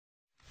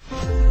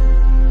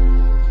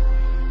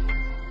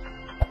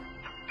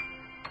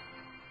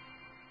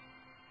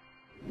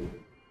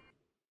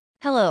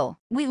Hello,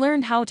 we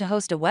learned how to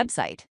host a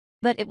website,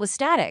 but it was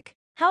static.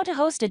 How to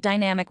host a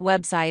dynamic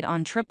website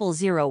on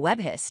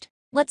 000webhost.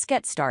 Let's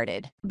get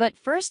started. But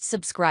first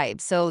subscribe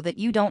so that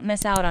you don't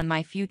miss out on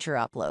my future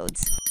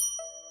uploads.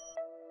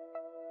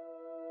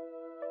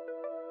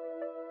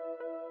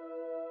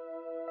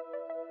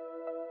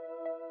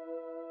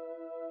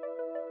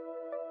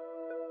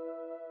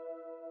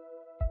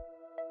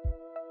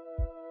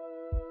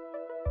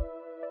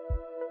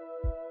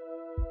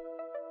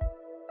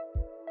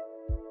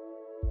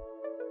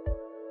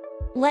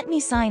 Let me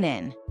sign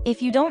in.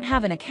 If you don't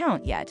have an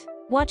account yet,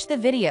 watch the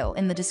video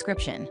in the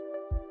description.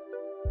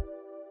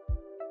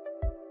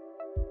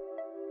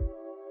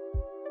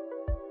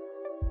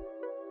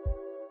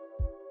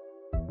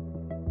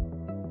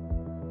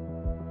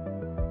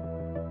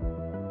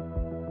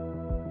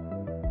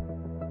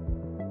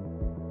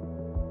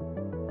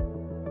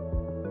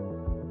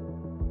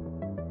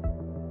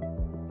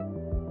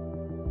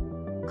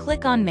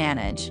 Click on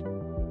Manage.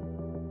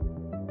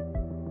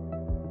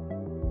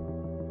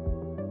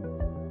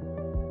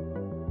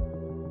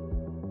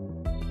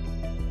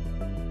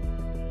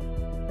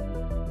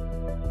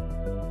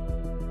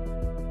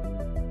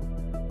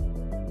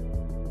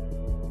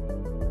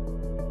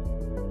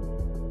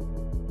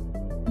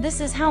 This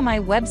is how my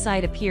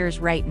website appears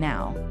right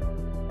now.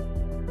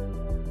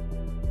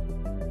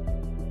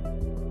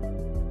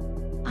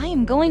 I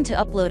am going to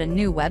upload a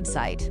new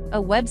website,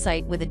 a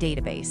website with a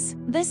database.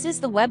 This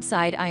is the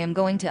website I am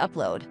going to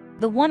upload,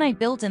 the one I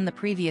built in the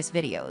previous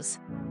videos.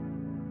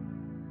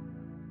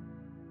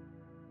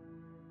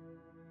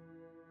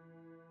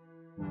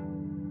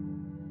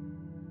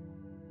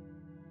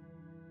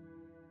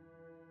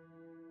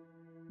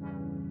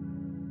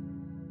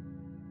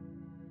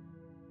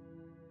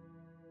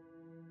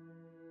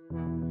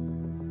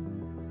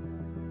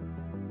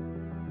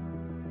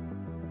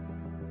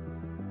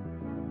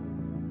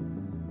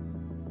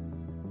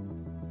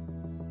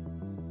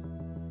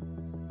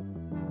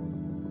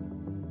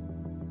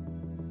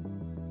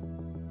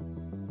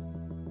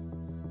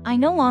 I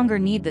no longer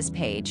need this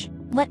page.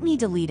 Let me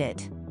delete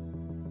it.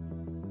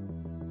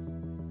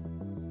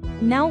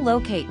 Now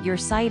locate your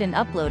site and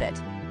upload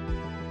it.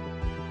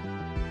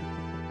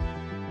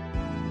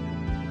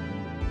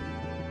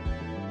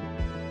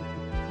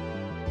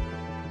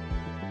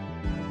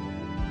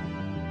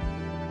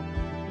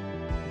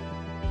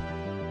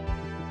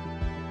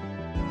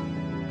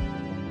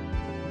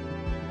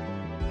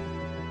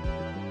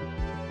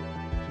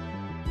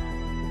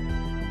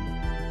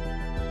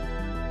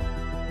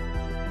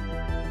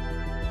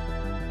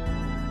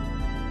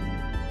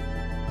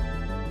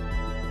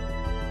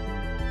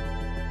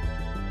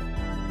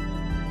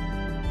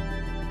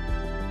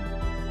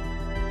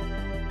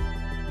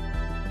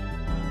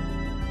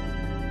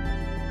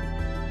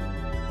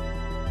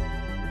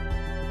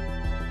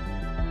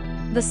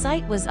 The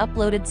site was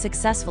uploaded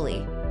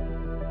successfully.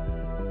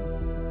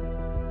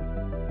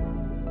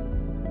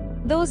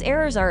 Those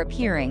errors are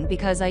appearing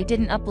because I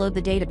didn't upload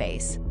the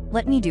database.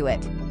 Let me do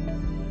it.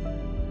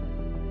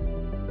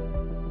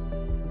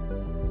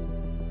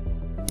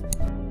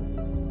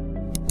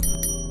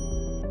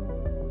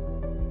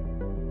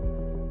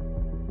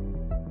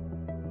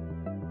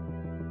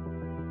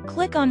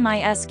 Click on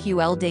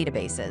MySQL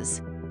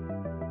Databases.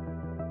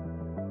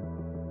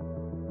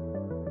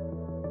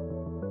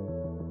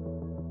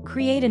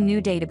 Create a new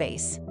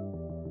database.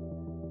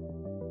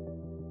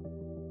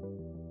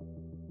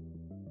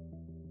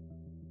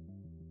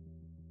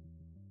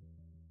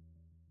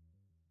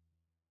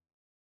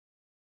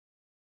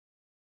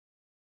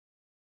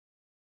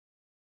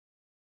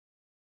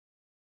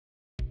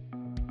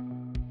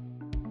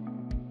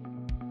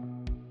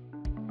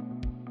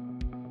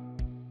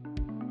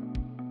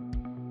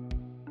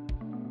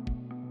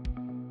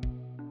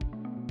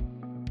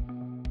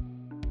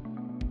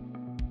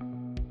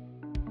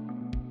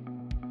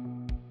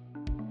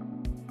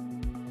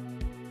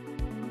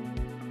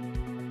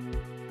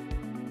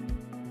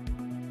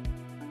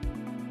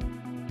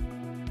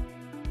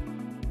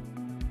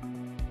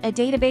 A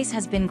database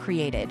has been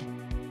created.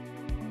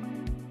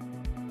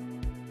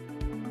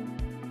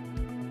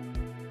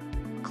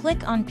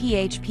 Click on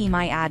PHP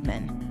My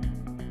Admin.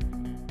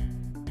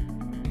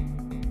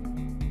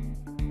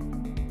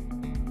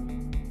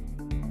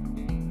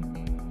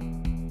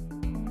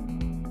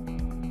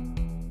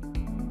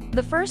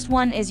 The first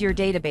one is your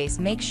database.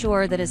 Make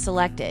sure that is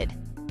selected.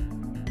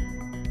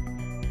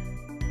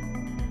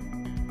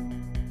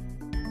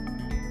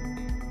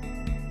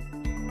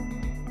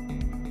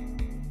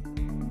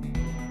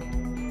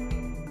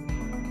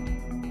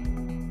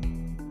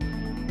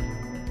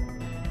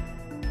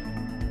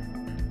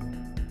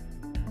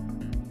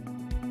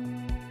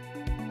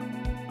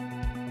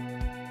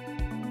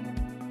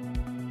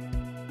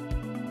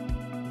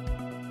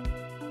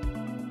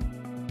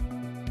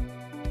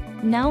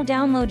 Now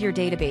download your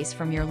database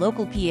from your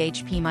local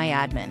PHP My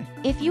Admin.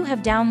 If you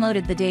have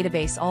downloaded the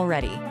database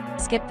already,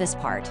 skip this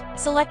part.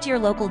 Select your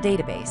local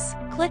database.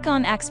 Click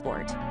on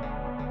Export.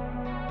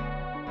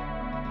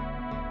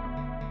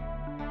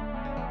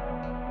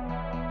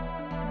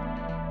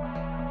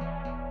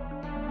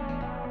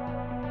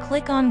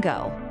 Click on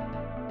Go.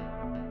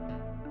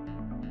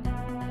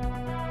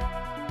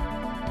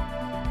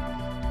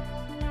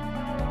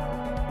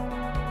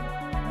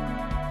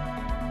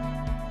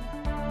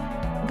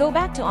 Go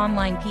back to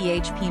Online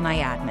PHP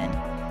MyAdmin.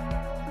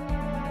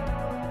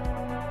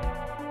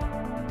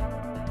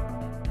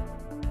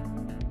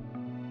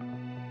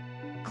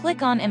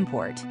 Click on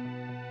Import.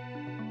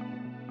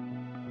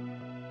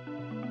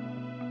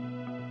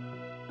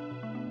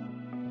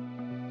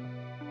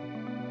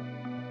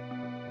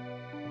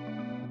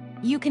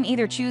 You can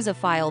either choose a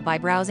file by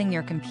browsing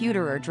your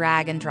computer or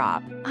drag and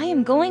drop. I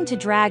am going to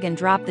drag and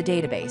drop the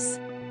database.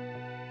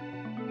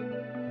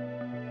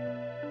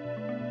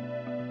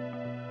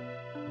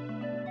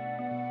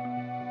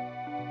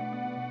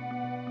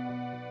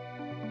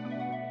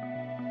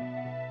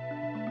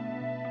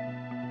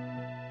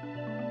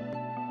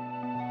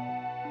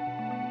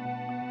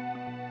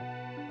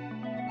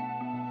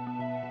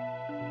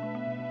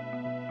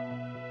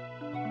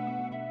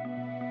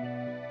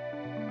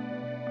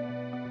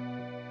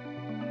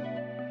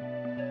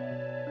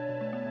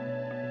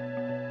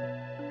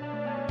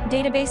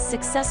 Database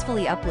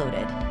successfully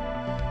uploaded.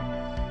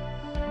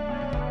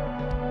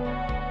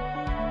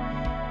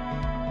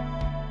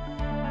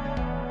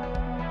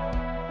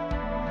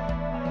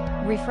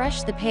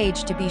 Refresh the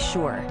page to be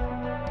sure.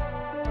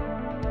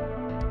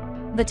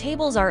 The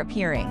tables are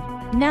appearing.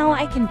 Now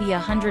I can be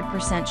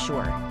 100%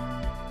 sure.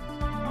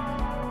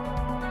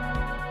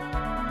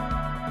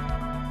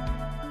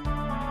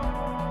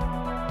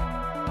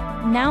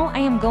 Now I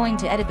am going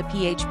to edit the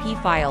PHP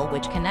file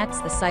which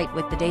connects the site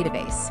with the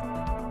database.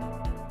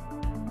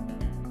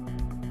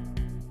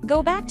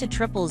 Go back to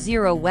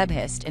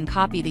 000webhost and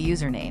copy the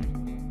username.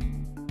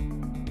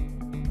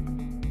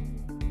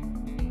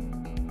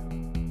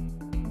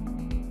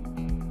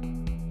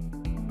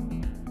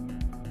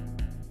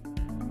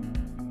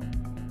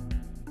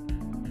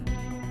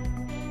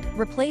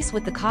 Replace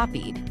with the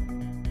copied.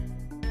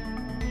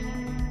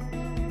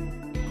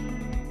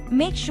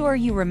 Make sure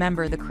you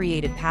remember the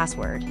created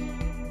password.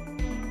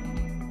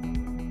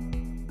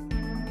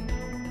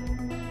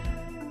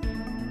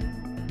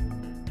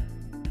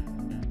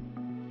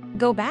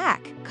 Go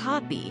back,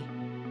 copy.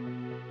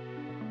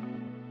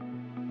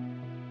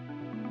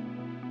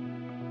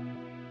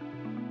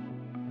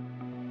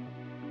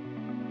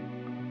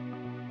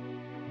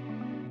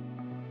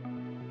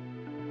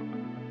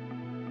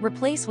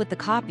 Replace with the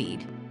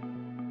copied.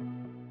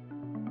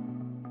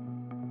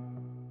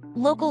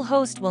 Local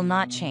host will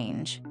not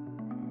change.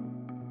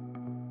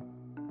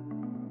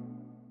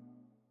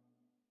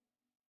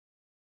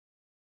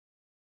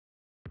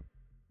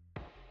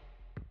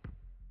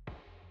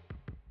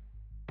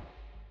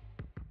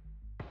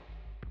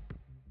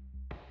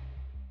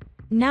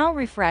 Now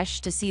refresh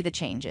to see the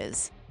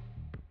changes.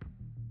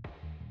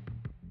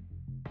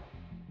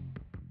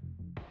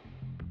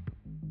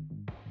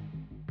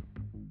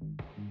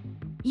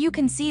 You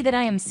can see that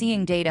I am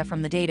seeing data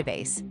from the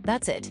database.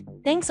 That's it.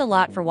 Thanks a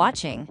lot for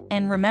watching,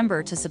 and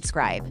remember to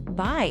subscribe.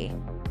 Bye.